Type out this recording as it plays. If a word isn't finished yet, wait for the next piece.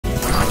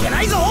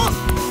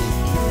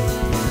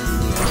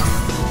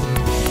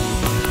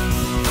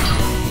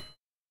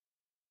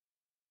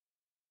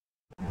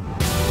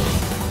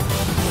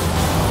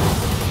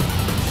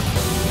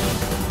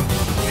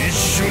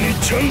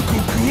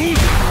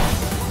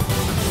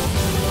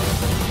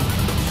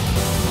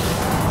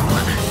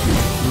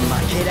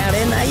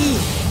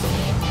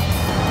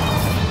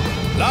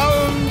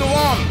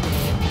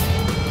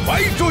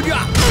トじゃ。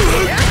バ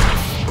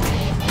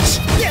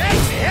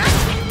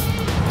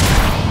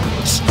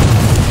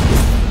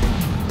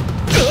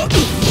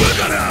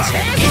カな。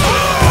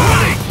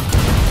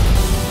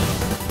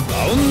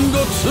ラウンド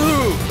2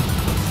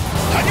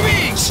始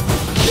め。総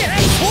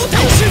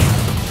倒し。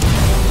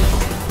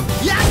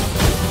やっ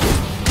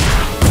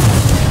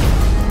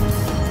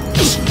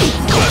勝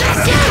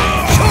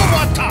負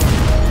あった。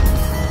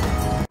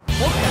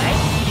僕かい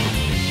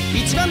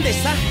一番弟子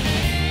さ。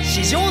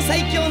史上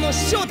最強の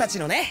師匠たち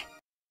のね。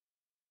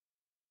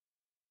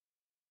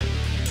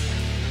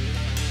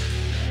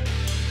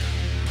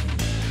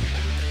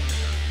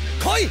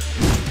来い。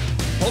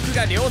僕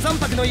が梁山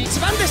泊の一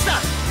番弟子だ。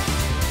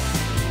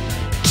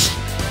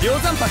梁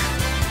山泊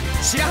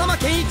白浜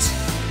健一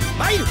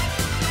参る。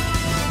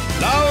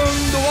ラウ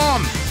ンド1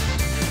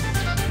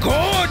ゴ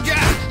ーじゃ。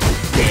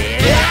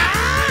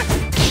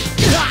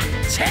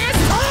チェス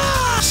トー。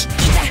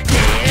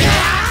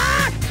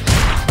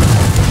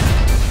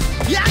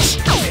やっし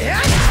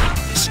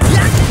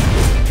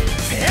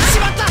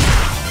まった。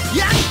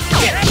やっ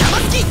山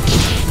月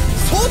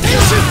総天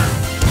守。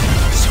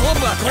勝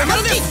負はこれか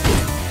らです。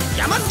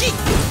山月チ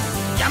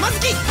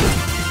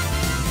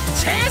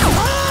ェストー。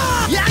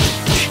やっ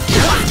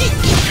山月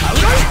カウ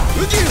ロイ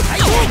宇宙最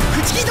高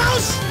口木倒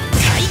し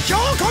最強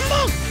コンボ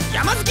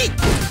山月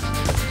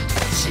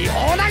四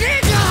方投げ。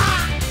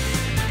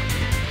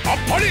あっ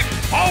ぱれ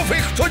パーフ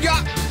ェクトじゃ。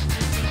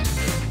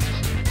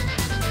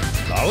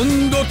ラウ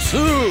ンド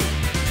2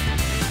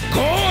ゴ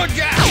ー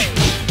じゃ。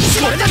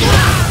それだどうだ。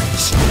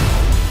チ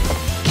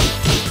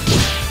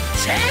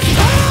ェスト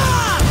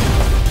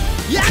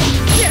ー。やっ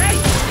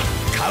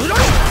カウロイ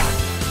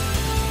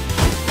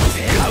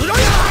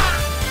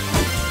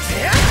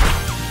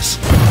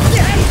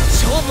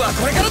勝負は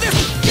これからです。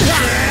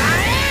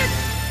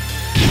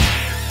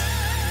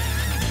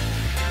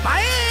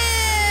前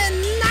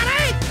なれ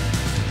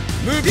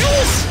無拍子。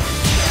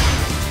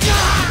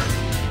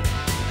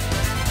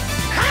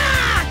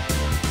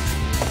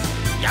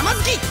山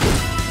月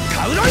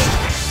カウロイ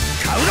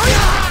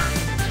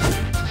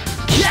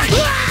やっ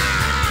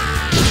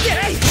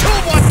勝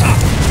負あった。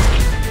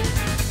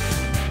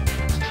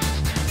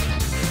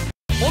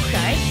僕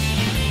かい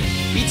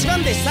一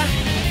番弟子さ。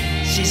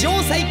史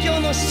上最強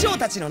の師匠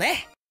たちの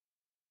ね。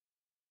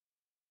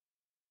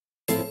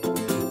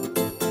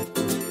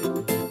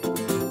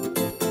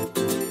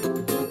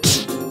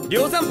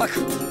梁山泊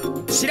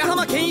白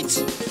浜健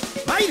一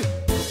参る。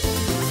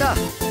さ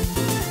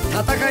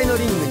あ戦いの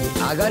リングに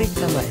上がり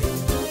たまえ。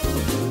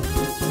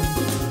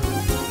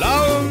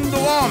ラウンド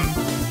1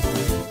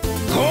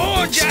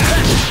ゴーじゃ。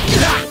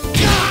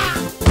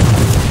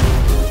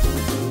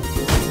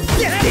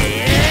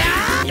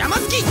山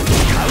月カ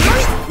ウロ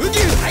イ宇宙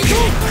最強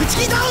口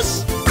木倒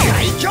し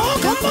最強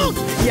コンボ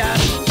や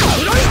カ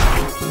ウロイ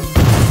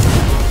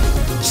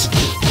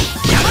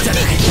山月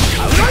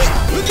カウロイ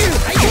宇宙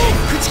最強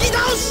口木倒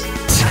し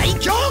最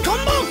強コン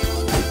ボ。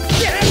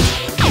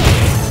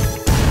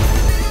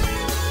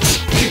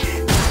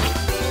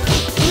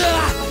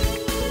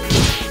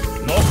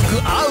ノッ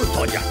クアウ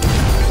トじゃ。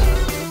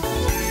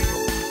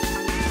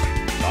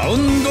ラウ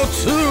ンド2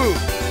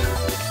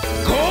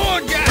ゴ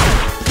ーじゃ。や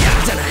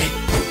るじゃない。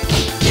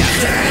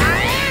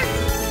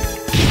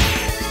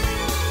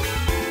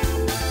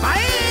前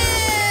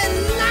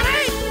なれ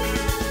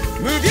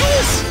無拍子。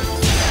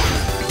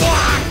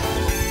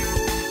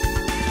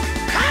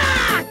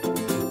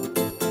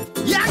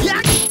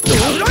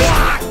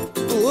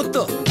おっ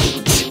とチ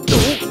ェスト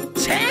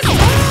ー。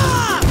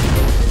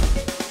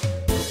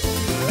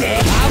デ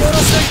カボロス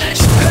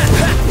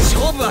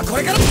勝負はこ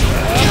れから。ウル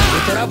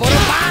トラボロバ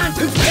ーン。シ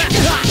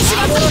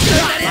バボロ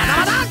スま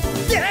だ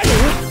やる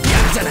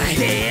じゃない。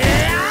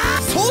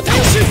総天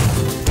守。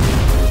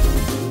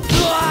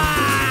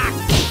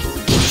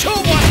勝負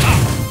あった。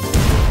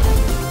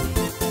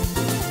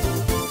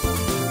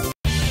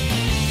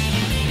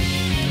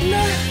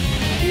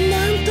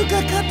なんと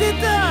か勝て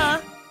た。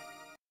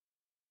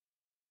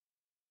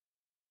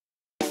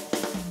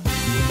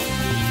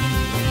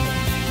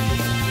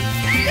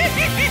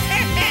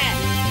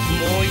も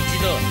う一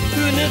度ふ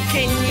ぬ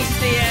けんにし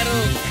てやろう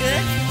か。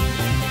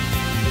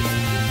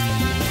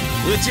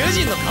宇宙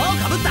人の皮を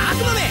かぶった悪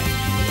魔め。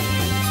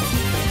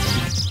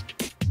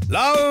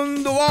ラウ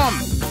ンド1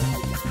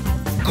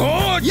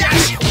ゴーじゃ。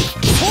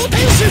総天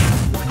守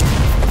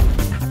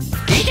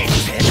いけ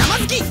山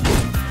月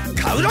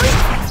カウロイし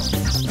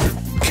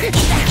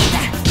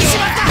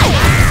まった。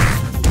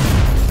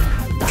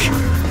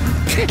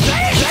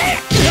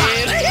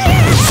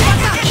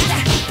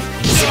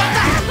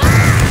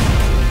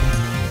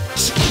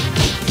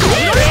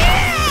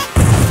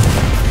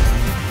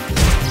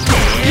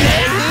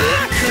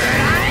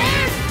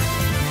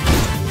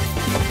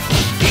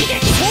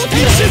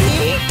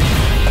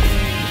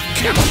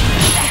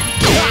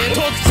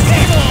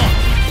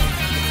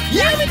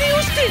やめてよ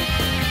して。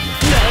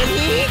何？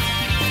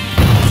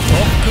ノ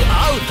ック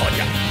アウト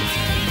じゃ。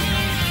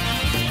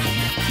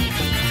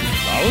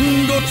ラウ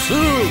ンド2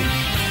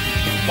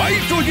ファイ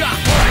トじゃ。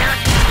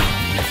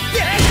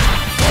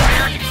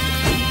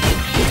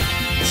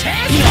チ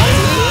ェンジ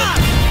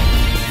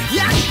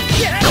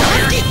宇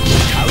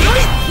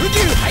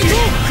宙配当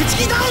口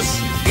切倒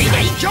し最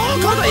強コ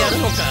ンボやる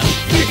のか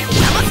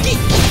山月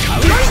カ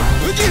ウロリ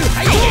宇宙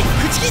配当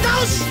口切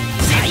倒し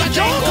最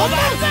強コンボ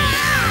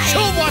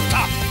勝負あっ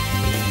た。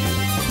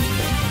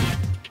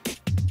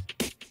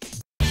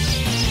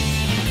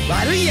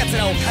悪い奴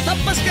らを片っ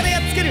端からや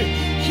っつける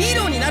ヒー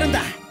ローになるん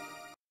だ。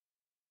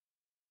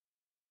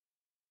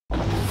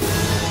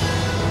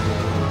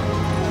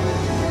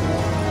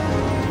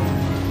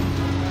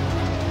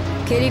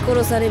蹴り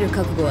殺される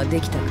覚悟はで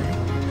きたかい？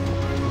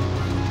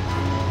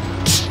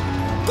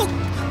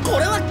こ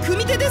れは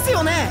組手です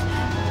よね。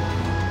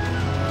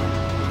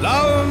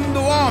ラウン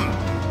ド1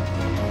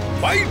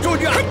ファイト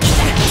じゃ。そこだ。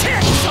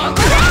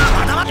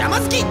まだまだ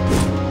山月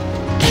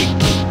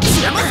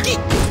山月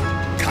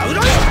カウ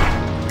ロリ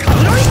カ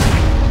ウロリ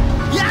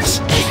よし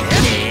し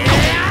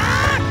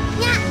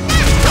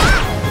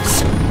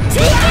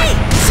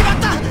まっ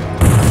た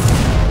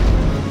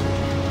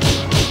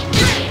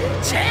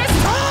チェス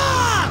ト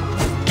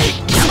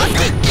山月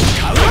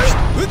カウロリ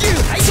宇宙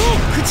配当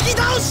口切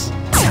倒し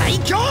最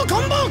強コ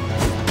ンボ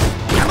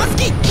山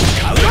月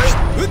カウロ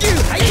リ宇宙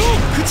配当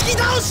口切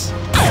倒し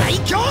最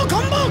強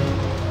コンボ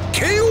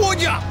KO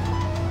じゃ。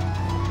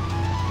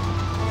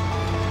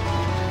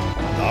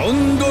ラウ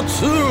ンド2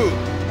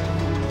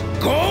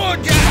ゴ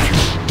ーじゃ。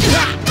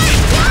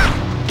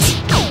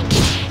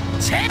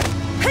チェッ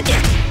チェッ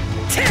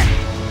チェス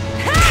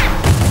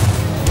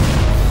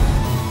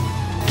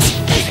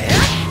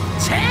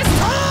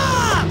ト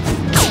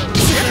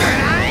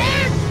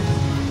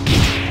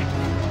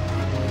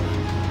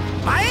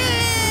前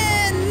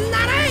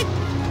なれ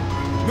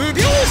無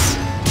拍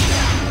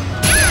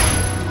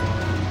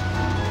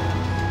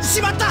子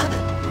しまったカ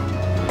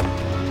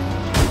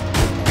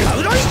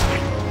ウロリ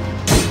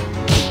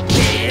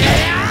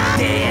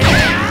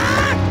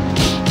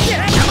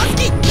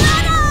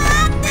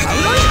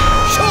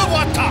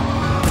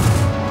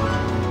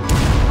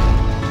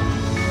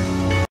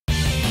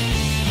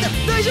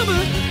大丈夫？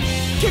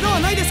怪我は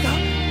ないですか？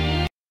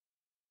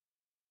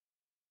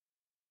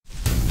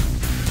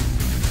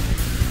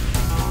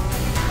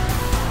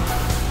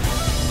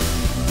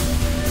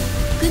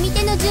組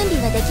手の準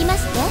備はできま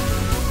すね。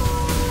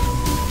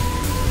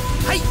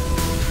はい、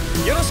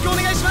よろしくお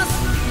願いします。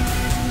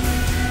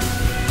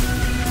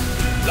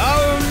ラウ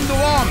ンド1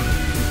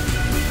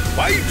フ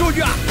ァイト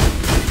じゃ。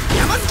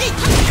山月カ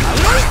ウ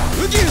ロ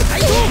リ宇宙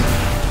配当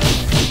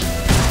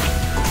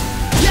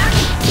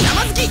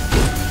山月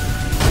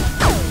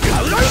カ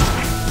ウロリ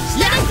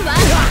ナイスは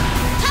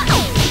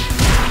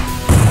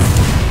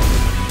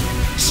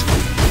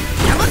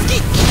山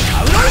月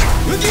カウロリ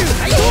宇宙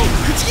配当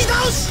口切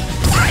倒し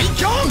最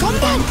強コンボ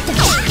カウ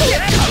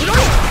ロ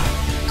リ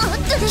おっ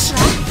とですわ。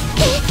カ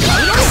ウ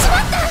ロリしまっ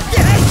たチ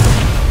ェス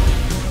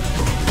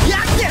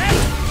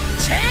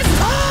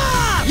ト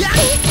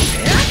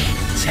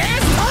チェ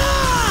ス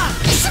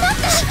トしまっ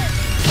た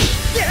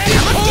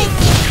山月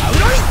カウロ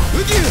リ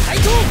宇宙配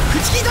当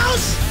口切倒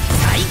し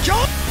最強ラ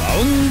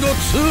ウンド2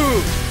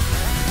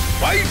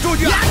ファイト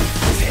じゃ。カ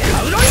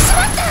ウロリし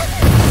まった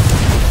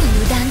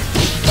無断山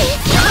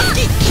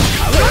月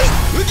カウロリ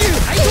宇宙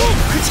配当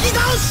口切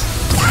倒し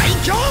最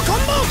強コン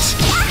ボ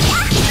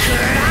くら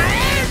え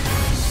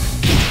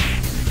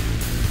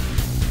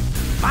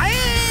前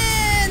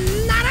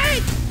なれ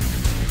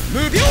無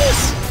拍子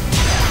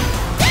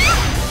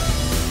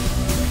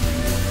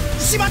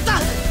しまった無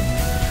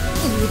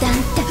断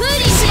だ。フー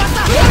リーしまっ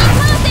たフーリー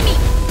パーテミ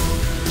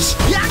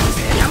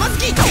山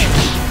月しま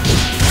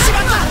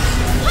ったフ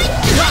ーリー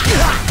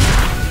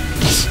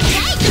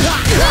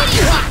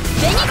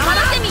ベニパ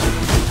ーテミ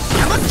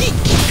山月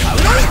カウ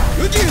ロリ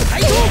宇宙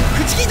配当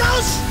口切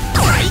倒し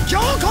最強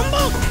コンボ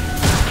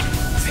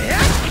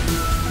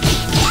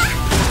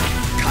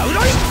カウ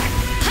ロリ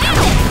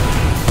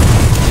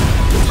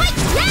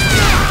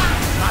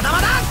まだ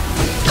まだ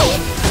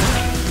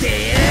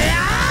でや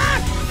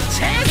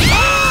チェスト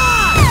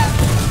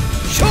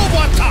勝負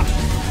あった。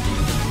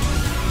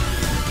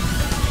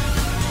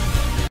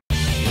ミ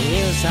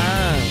ュウさん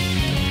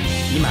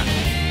今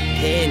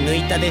手抜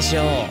いたでし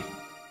ょう。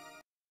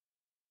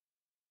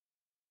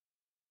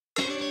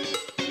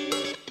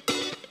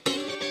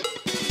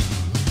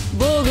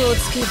防具を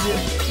つけず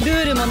ル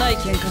ールもない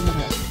喧嘩なら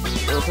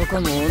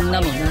男も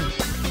女もない。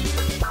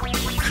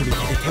組手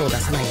で手を出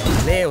さないのは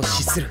礼を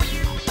失する。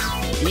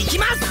いき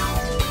ます。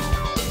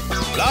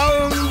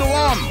ラウンド1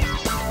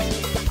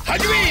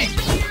始め。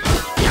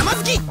山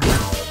月山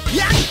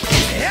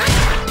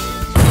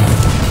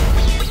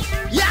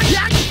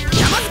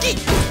月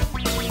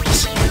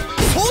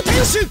総天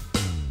守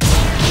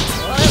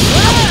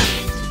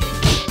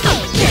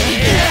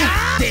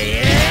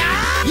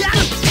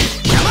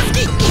山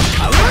月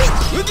カウロリ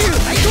宇宙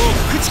配当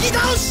口切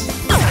倒し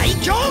最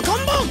強コン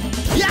ボ総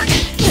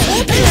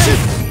天守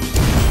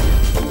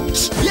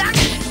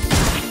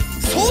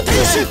総天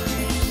守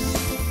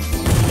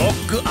ノッ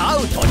クアウ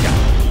トじゃ。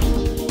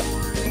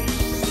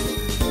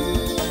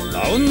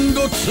ラウン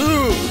ド2フ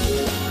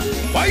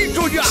ァイ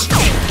トじゃ。し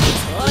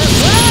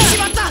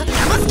まった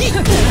山突き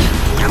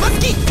山突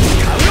き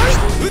カウロ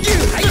イ宇宙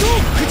対抗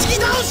口木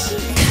倒し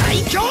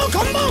最強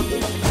コンボ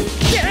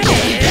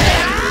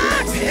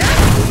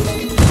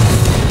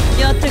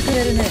やってく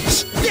れるね。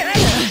チェ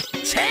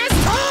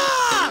スト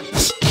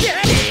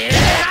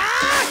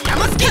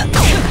山突き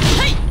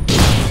はい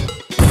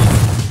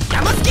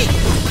山突き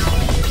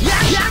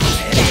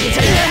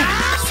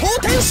総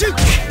天守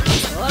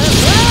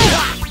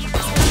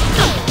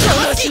山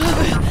突きお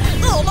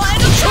前の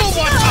勝負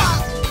だ。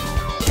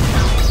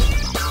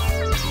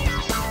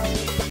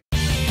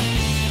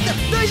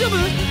大丈夫？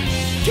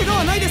怪我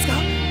はないですか？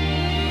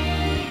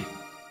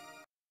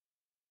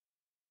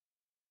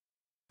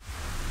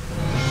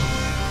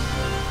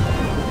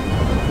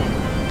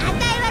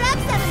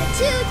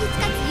忠実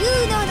かつ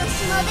有能のし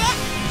もべ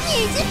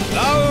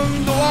ラウ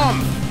ンド1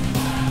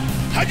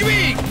始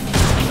め。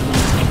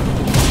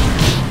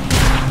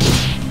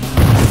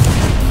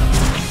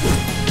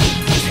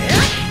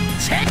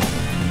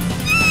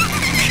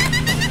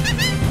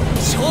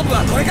勝負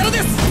はこれからで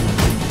す。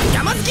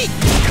山突き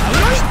カウロ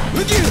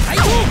イ宇宙対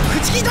抗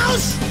口木倒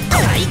し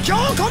最強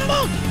コンボ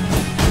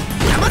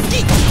山突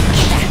き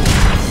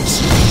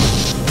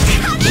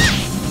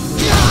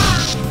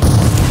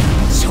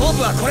勝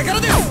負はこれから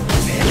です。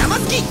山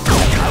突きカウ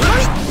ロ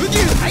イ宇宙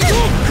対抗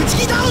口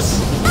木倒し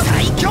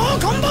最強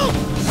コンボ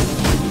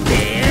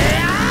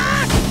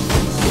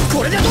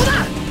これでどうだ。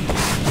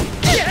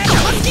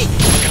山突き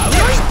カウロイ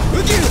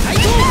宇宙対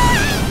抗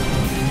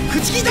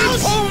口木倒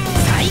し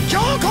最強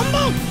コンボ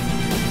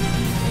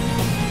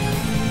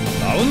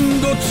ラウ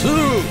ンド2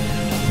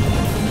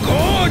ゴ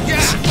ージャ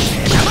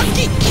山突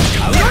き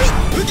カウロイ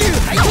宇宙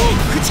対抗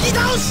口木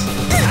倒し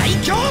最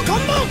強コン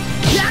ボ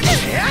山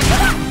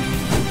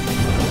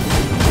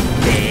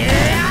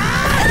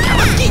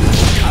突き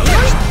カウロイ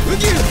宇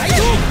宙対抗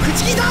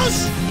口木倒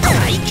し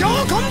最強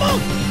コンボ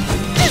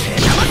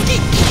山突き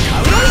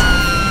カウロ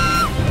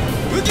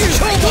イ宇宙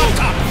対抗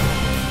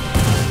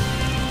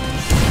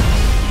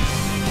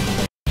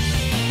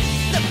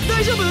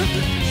大丈夫？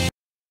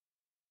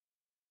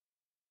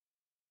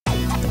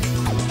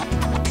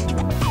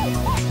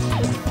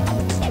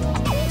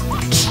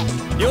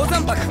梁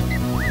山泊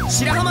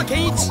白浜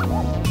健一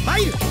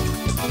参る。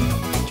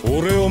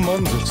俺を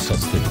満足さ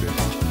せてくれ。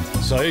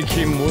最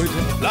近燃えて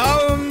ラ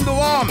ウンド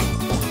1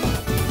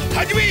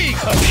始め。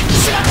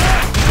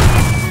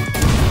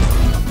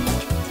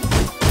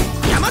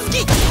山突き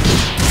し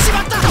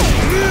まった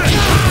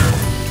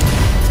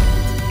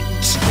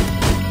チ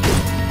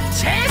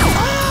ェーンソ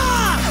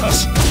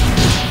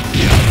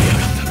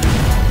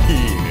いい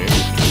ね。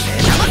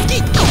山突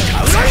きカ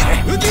ウロイ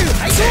宇宙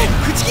対抗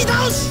口木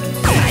倒し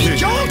最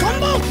強コン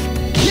ボ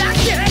山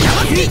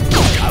突きカ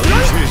ウロイ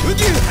宇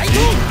宙対抗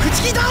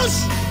口木倒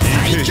し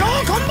最強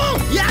コンボ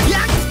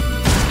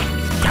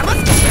山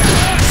突き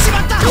しま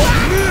った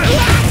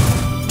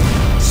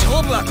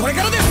勝負はこれ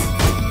からです。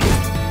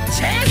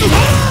チェーンソー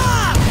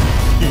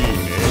いい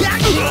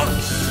ね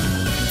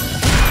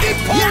一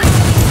本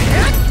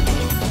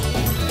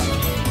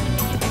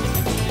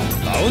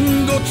ラウ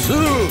ンド2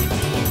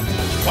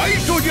ファイ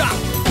トじゃ。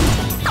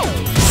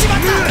しまっ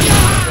たダ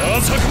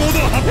ーサクモード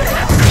発動。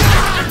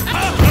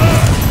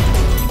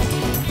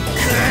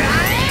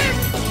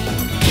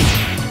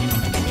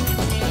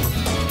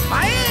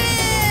前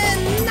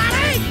なら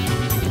い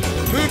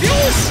無拍子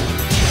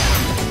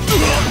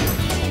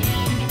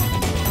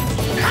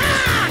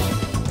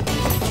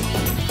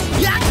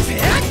やっチェ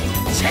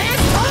ーン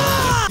ソ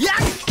ーやっ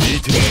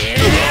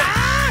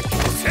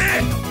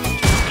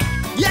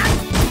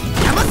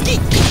山突き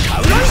カ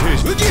ウロイ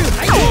宇宙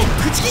対抗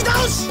口木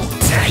倒し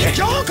最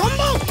強コン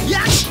ボや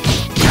っ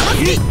山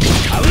突き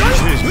カウロイ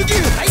宇宙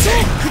対抗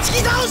口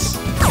木倒し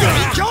最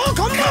強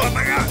コンボ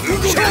体が動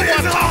かね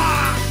えぞ。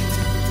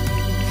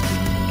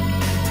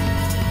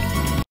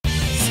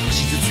少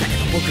しずつだけ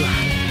ど僕は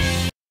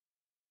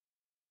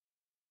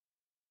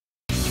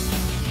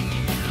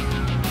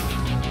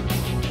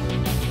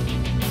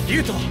リ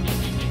ュウト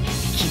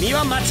君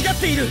は間違っ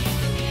ている。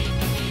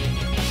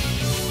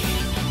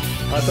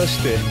果たし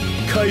て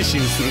改心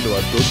するの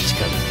はどっち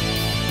かな。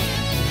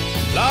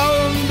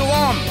ラウンド1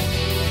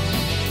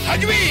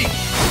始め。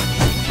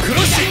ク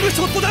ロッシング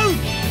ショットダウン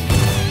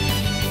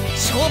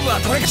勝負は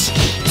これかしカウ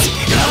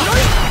ロイ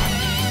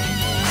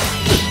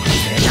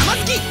山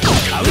突き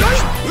カウロイ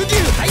宇宙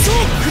対抗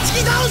口木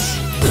倒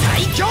し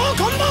最強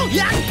コンボカウ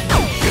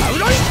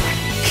ロイ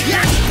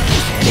山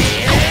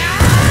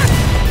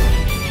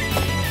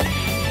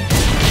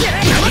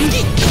突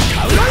き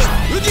カウロイ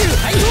宇宙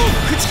対抗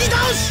口木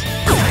倒し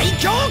最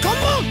強コン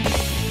ボ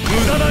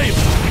無駄ないよ。し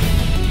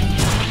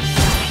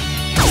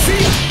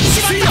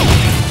まった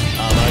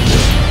甘いよ。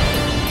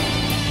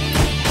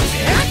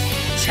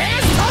チェーン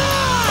ソー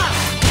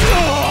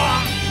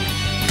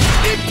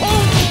一本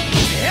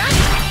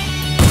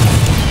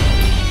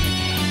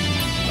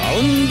ラ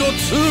ウンド2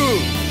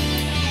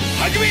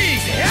始め。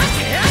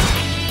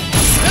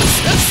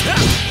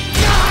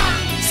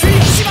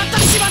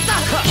しまった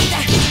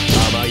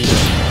甘いな。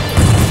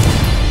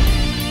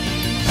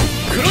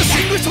クロッ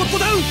シングショット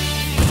ダウン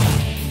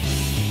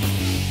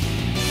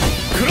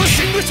クロッ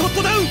シングショ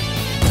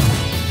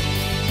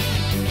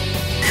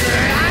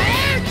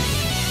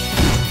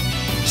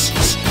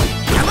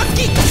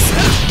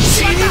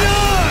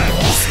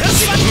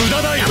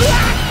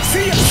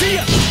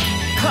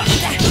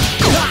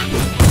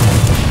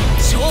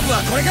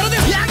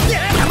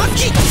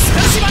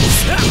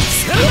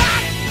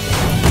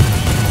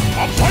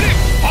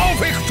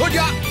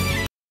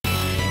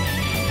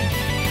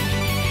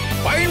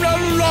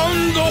ウ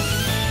ンド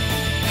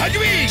始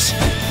めし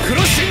ク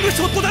ロッシング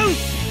ショットダウン。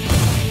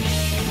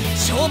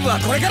勝負は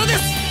これからです。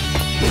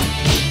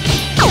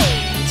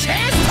チェ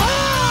スト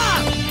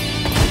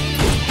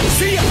ー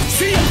せいや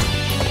せいや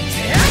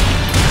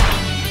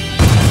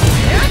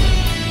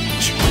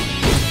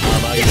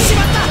甘いな。し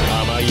まった。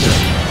甘いな。甘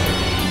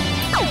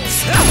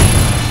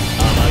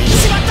い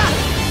しまった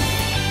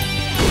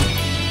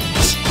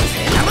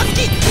生つき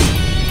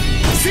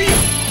せいや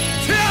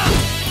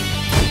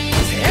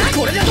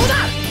これでどうだ。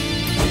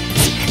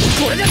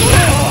これでどうだ。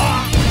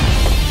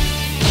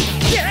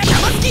生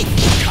つき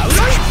カウロイ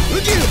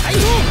宇宙大砲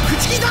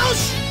口木倒し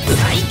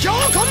最強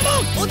コンボ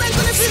お太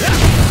鼓です。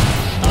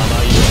甘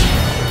いな。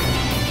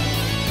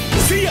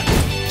せいや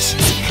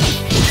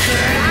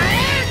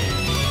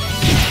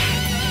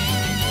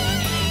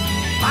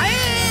前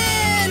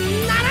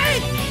ならえ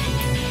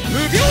無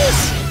拍子。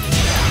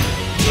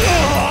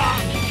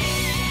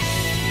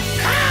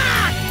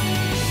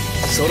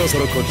そろそ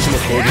ろこっちも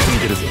攻撃に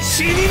出るぞ。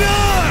死にな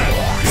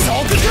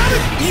即クラ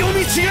ブ読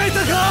み違えた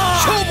か。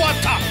勝負あっ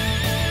た。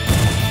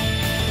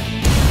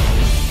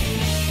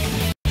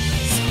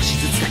少し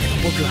ずつだけど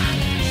僕は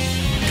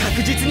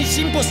確実に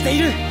進歩してい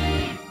る。